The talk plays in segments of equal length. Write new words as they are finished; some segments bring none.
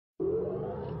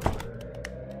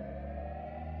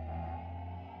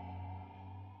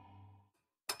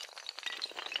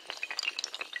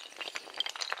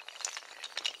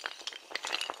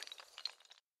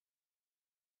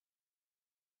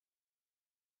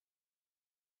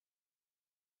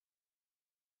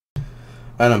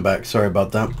And I'm back. Sorry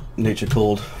about that. Nature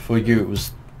called. For you it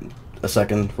was a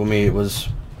second. For me it was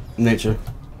nature.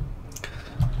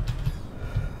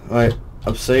 Alright,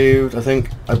 I've saved, I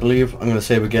think. I believe. I'm going to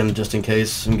save again just in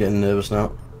case. I'm getting nervous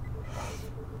now.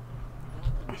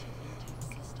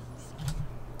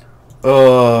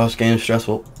 Oh, this game's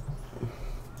stressful.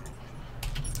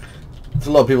 To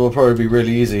a lot of people it'll probably be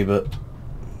really easy, but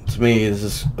to me this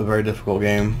is a very difficult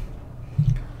game.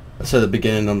 I said at the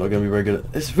beginning I'm not going to be very good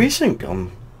at... Is VSync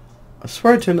on? I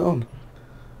swear I turned it on.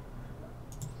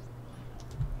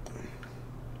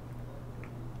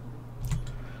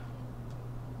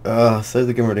 Save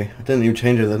the game already. I didn't even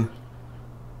change it then.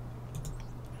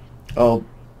 Oh,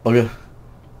 bugger.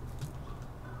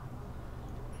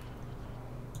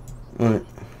 Right.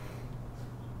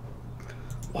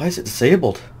 Why is it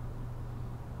disabled?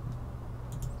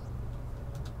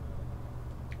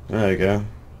 There we go.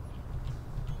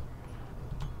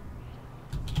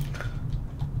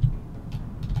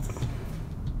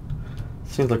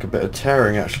 Seems like a bit of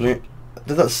tearing actually.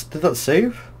 Did that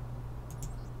save?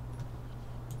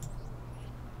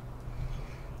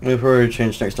 We'll probably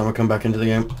change next time I come back into the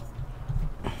game.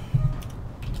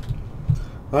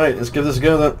 Alright, let's give this a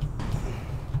go then.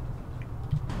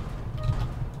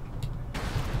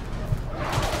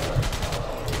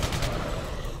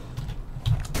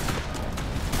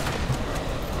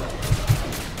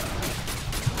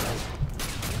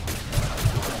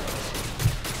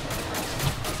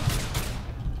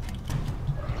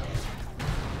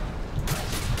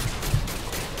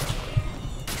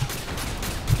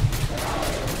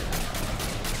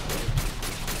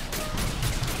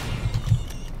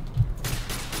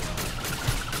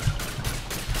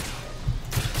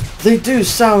 They do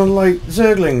sound like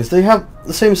Zerglings. They have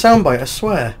the same soundbite, I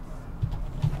swear.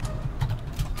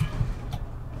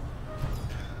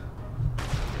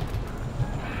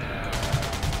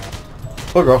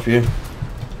 Bugger off you.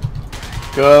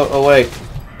 Go away.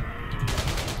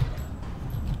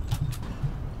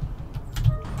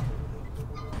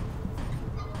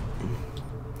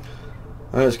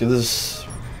 Alright, let's give this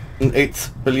an 8th,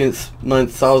 billionth,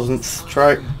 9,000th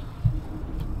try.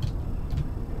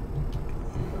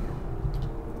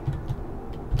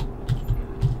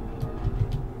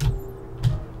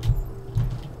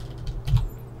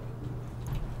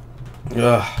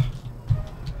 Ugh.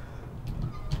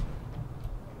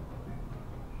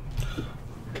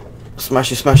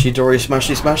 Smashy smashy Dory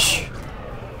smashy smash.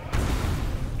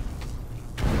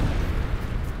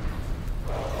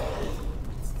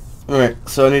 Alright,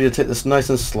 so I need to take this nice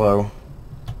and slow.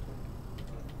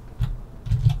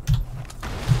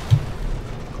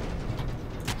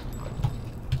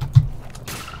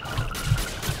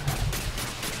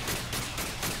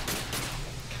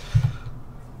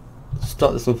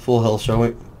 Start this on full health, shall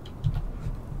we?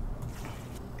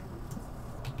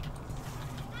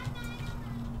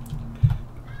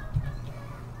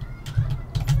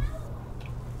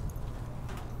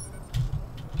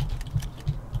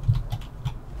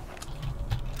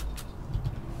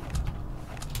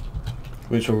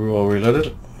 Make sure we're all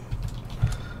reloaded.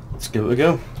 Let's give it a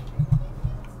go.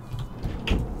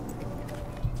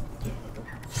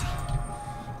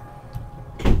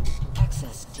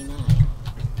 Access denied.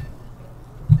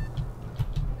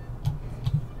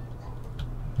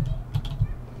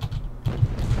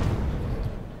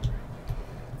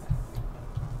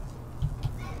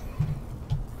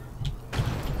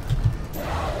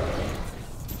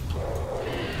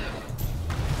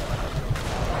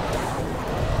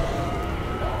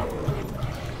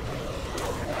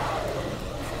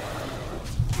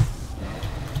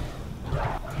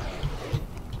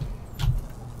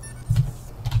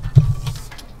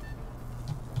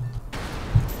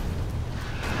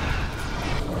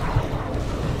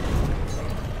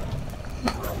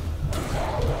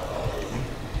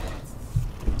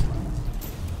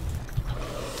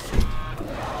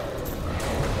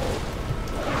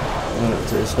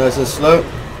 It's nice and slow.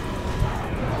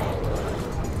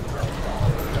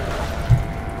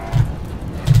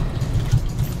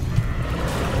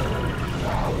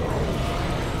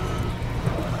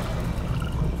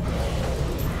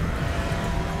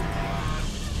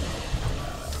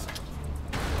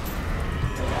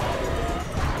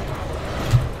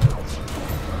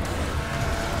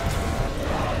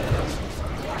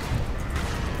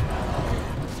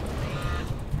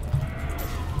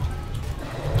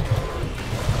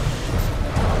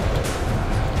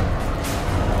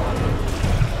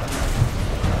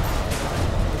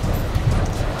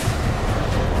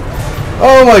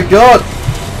 Oh my god!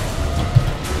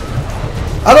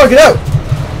 How do I get out?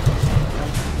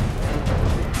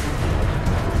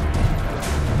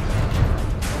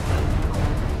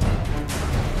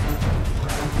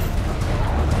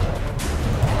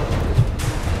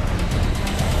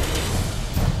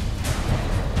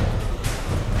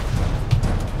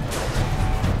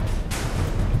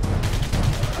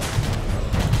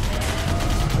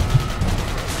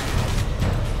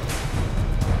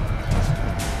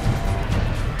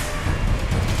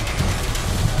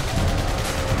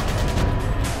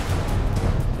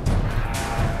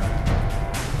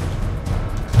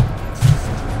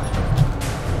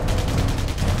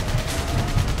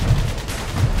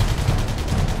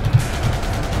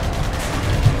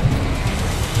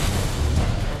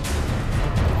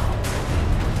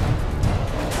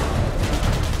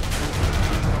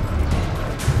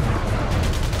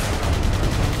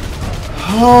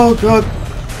 Oh god.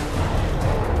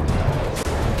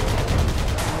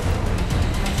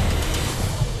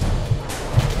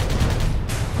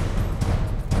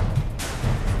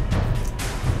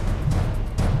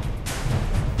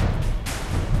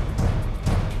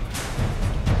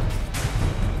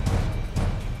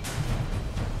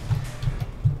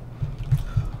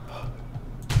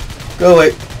 Go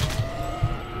away.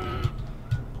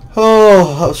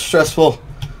 Oh, that was stressful.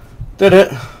 Did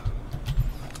it.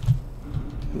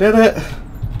 Did it.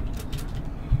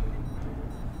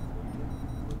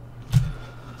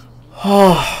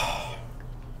 Oh.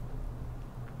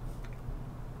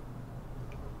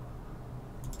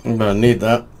 I'm gonna need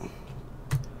that.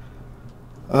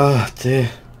 Oh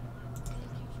dear.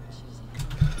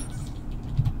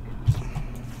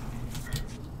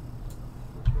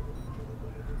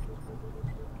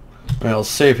 Right, I'll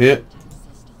save here.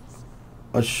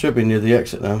 I should be near the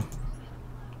exit now.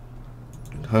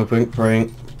 Hoping,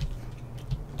 praying.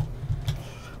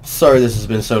 Sorry this has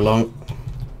been so long.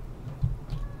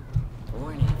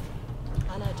 Warning.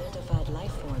 Unidentified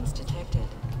life forms detected.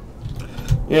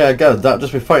 Yeah, I gathered that.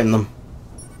 Just be fighting them.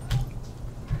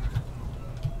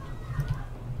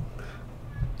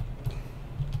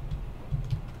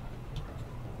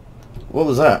 What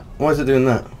was that? Why is it doing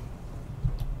that?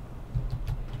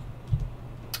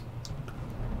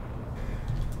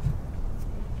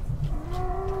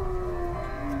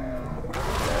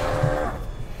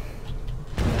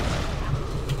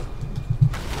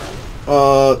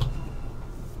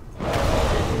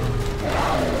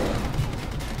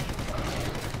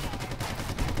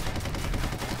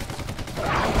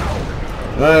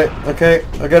 Right, okay,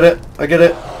 I get it, I get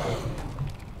it.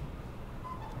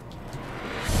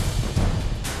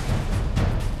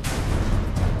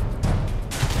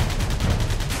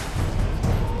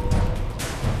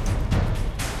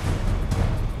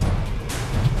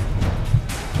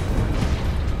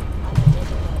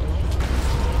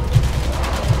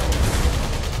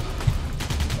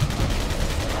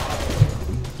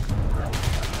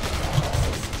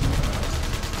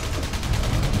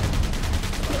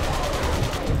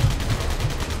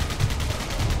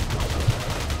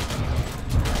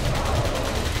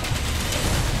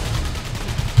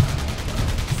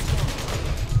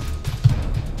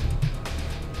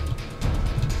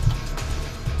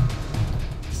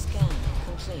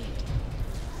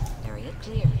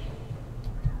 Clear.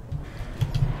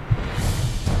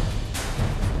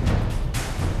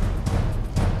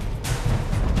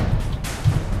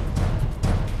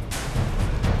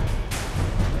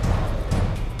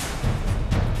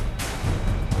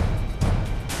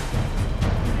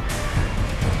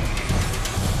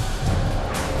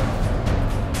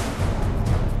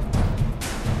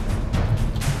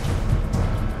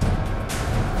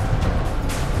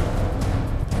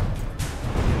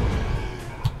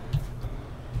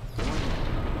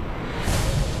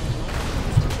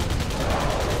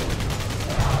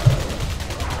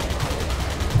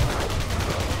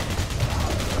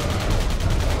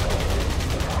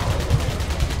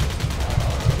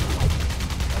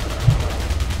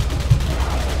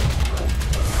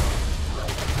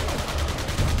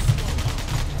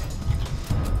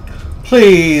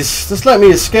 Please, just let me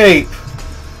escape.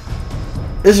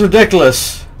 This is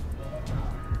ridiculous.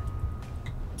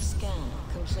 Scan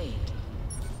complete.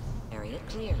 Area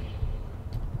clear.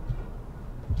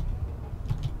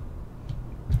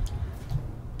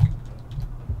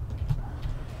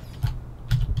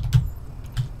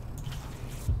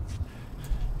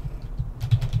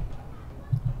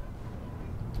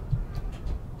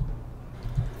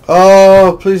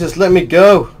 Oh, please just let me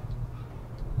go.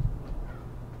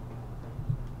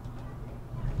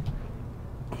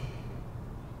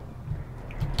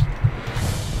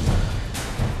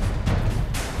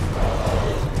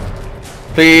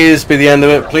 Please be the end of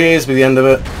it. Please be the end of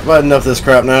it. I've had enough of this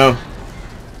crap now.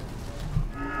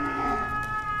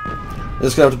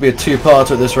 There's gonna have to be a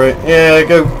two-parter at this rate. Yeah,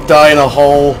 go die in a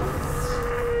hole.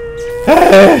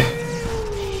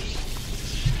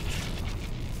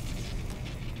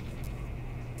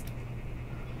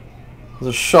 It's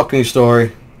a shocking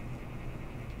story.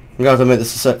 I'm gonna have to make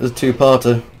this a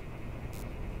two-parter.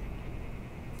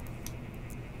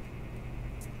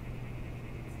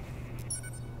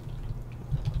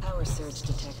 Power surge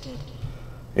detected.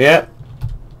 Yeah.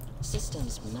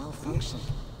 Systems malfunction.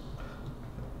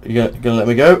 You gonna let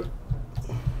me go?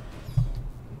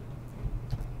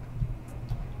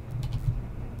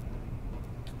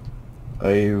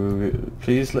 Are you...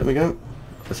 Please let me go?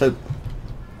 I said...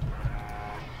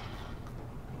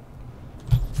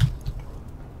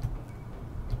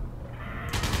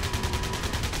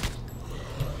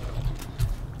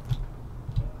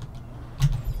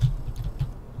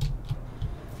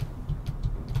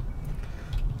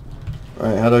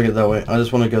 Right, how do I get that way? I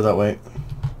just want to go that way.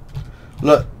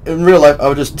 Look, in real life, I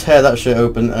would just tear that shit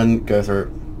open and go through it.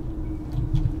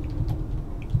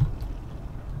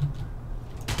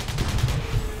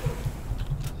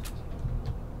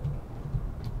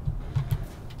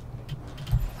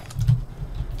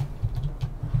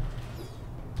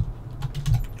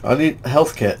 I need a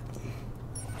health kit.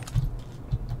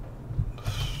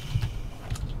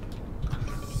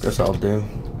 Guess that'll do.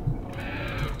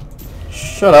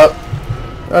 Shut up.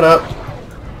 Shut up.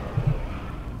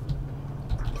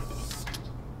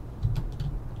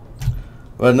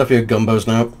 Well, enough of your gumbos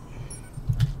now.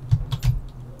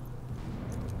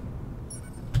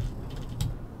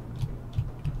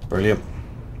 Brilliant.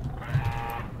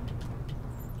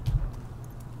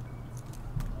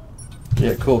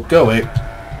 Yeah, cool. Go away.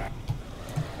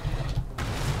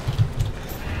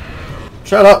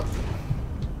 Shut up!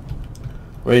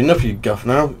 Wait, enough of you guff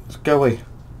now. Let's go away.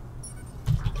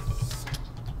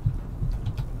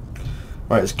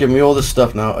 Right, it's giving me all this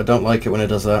stuff now. I don't like it when it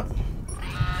does that.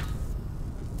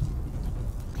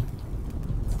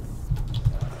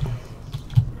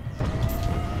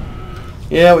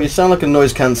 Yeah, well, you sound like a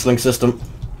noise cancelling system.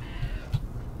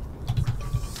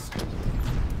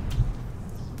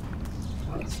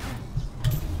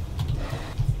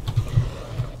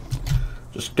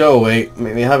 Just go away.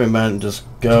 Make me happy, man. Just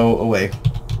go away.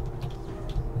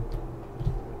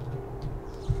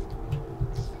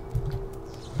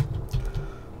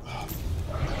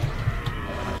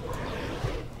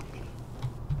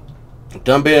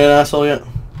 Done being an asshole yet?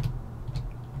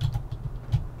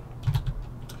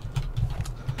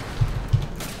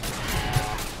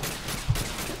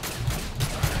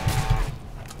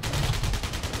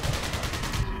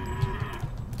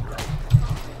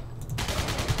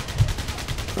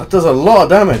 That does a lot of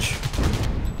damage.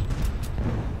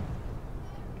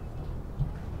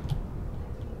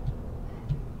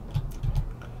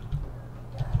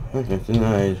 Okay,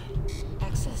 denied.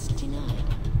 Access denied.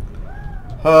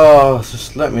 Oh,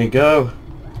 just let me go.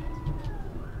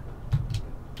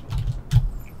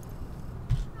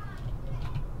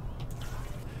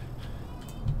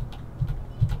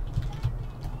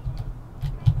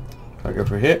 Can I go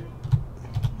for a hit?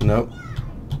 Nope.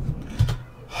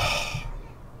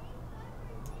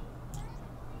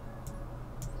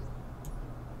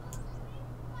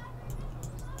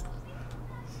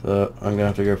 So I'm gonna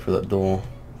have to go for that door.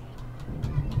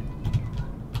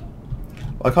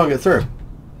 I can't get through.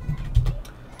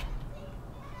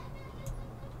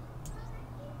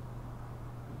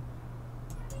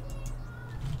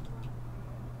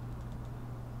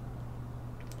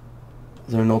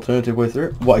 Is there an alternative way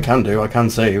through? What I can do, I can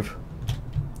save.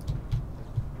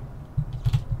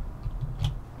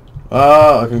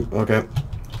 Ah, I can. Okay.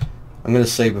 I'm gonna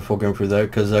save before going through there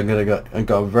because I got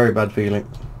a very bad feeling.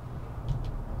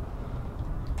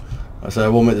 I said I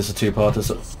will make this a two-parter.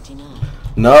 So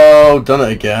no, done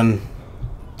it again.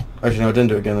 Actually, no, I didn't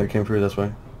do it again. I came through this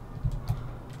way.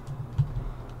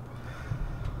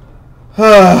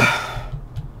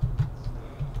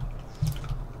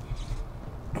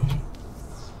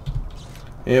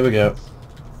 Here we go.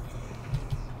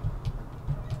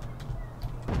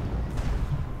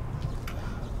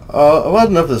 I've had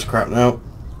enough of this crap now.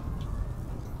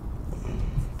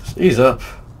 Just ease up.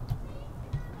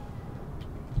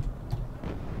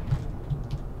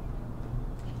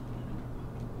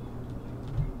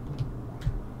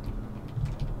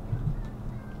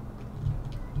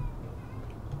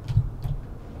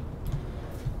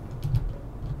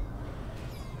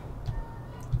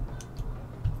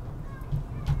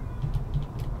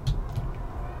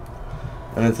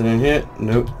 Anything in here?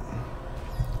 Nope.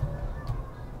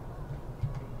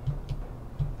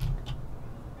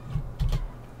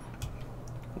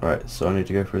 Right, so I need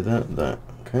to go through that,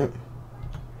 okay.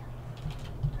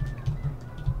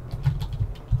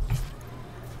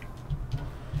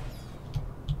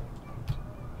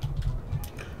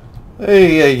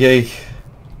 Hey.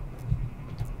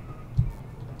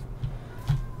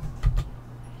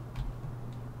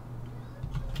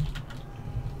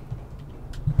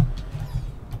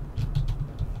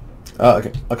 Oh,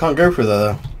 okay. I can't go through there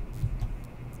though.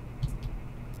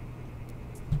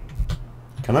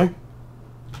 Can I?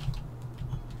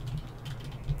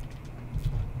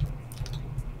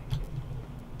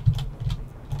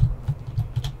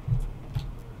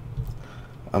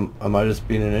 Am I just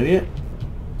being an idiot?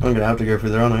 I'm gonna have to go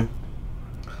through there, aren't I?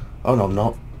 Oh no, I'm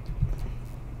not.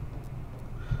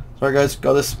 Sorry guys,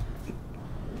 got this.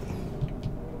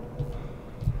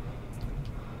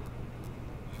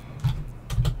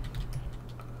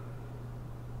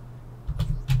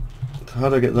 How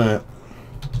do I get there?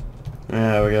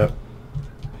 There we go.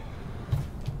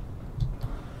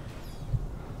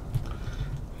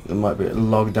 might be a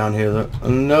log down here though.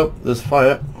 Nope, there's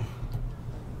fire.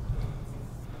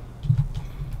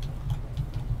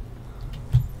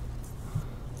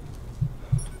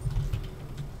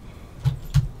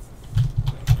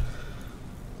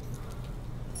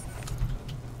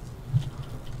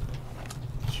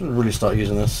 Should really start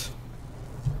using this.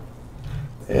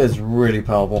 It is really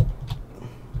powerful.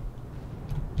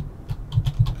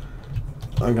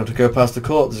 I'm going to go past the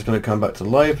corpse, it's going to come back to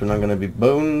life, and I'm going to be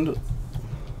boned.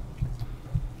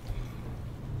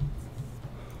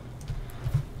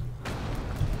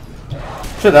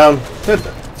 Sit down.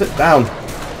 Sit down.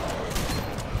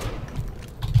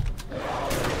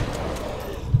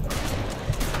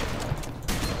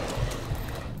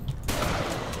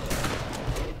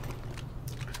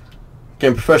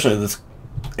 Getting professional at this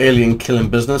alien killing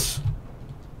business.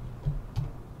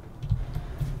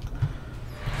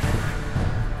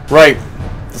 Right,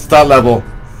 it's that level.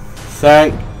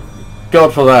 Thank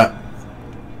God for that.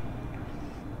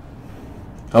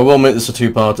 I will make this a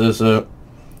two-parter, so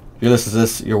if you listen to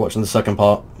this, you're watching the second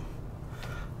part.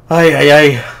 Ay ay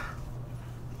ay.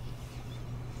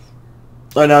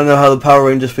 I now know how the Power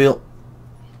Rangers feel.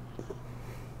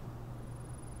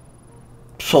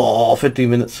 Oh, 15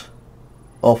 minutes.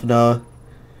 Half an hour.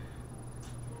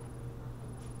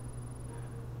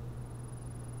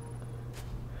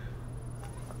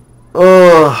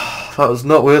 Oh, that was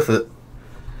not worth it.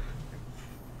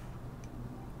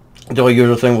 The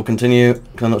usual thing will continue,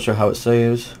 because I'm not sure how it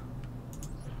saves.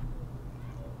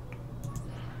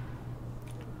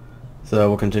 So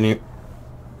we'll continue.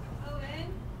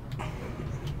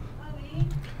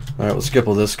 Alright, we'll skip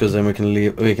all this because then we can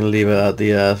leave it at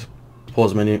the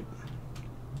pause menu.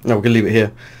 No, we can leave it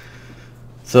here.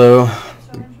 So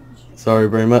sorry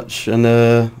very much, and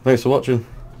thanks for watching.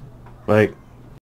 Bye.